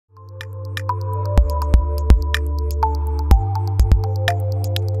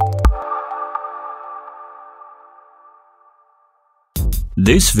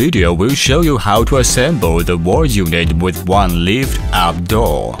This video will show you how to assemble the wall unit with one lift-up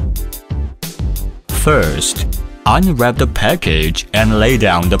door. First, unwrap the package and lay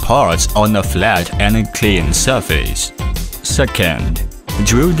down the parts on a flat and clean surface. Second,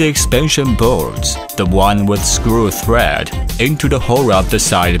 drill the expansion bolts, the one with screw thread, into the hole of the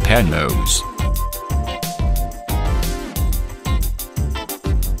side panels.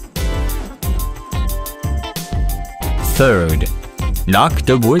 Third, knock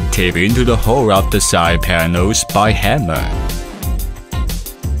the wood tip into the hole of the side panels by hammer.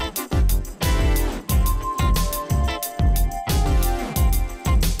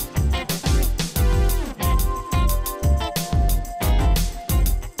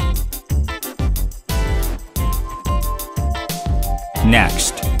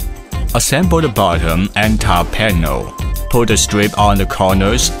 Next, assemble the bottom and top panel. Put a strip on the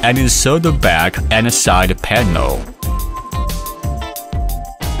corners and insert the back and side panel.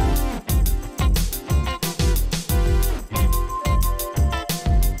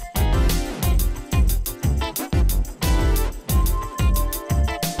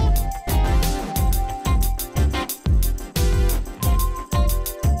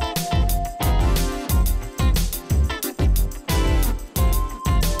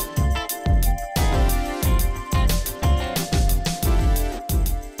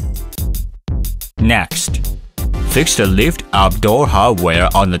 Next, fix the lift-up door hardware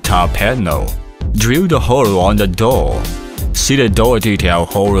on the top panel. Drill the hole on the door. See the door detail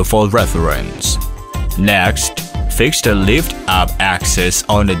hole for reference. Next, fix the lift-up axis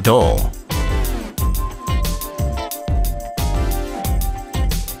on the door.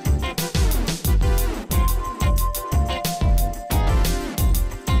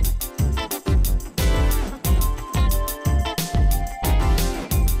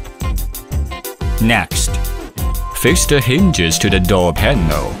 Next, fix the hinges to the door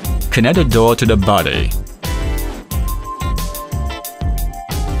panel. Connect the door to the body.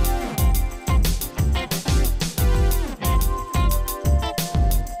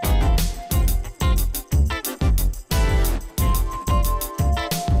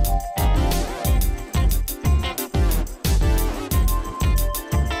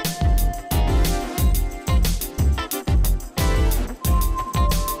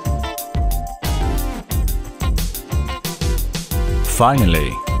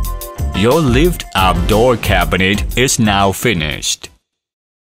 Finally, your lift-up door cabinet is now finished.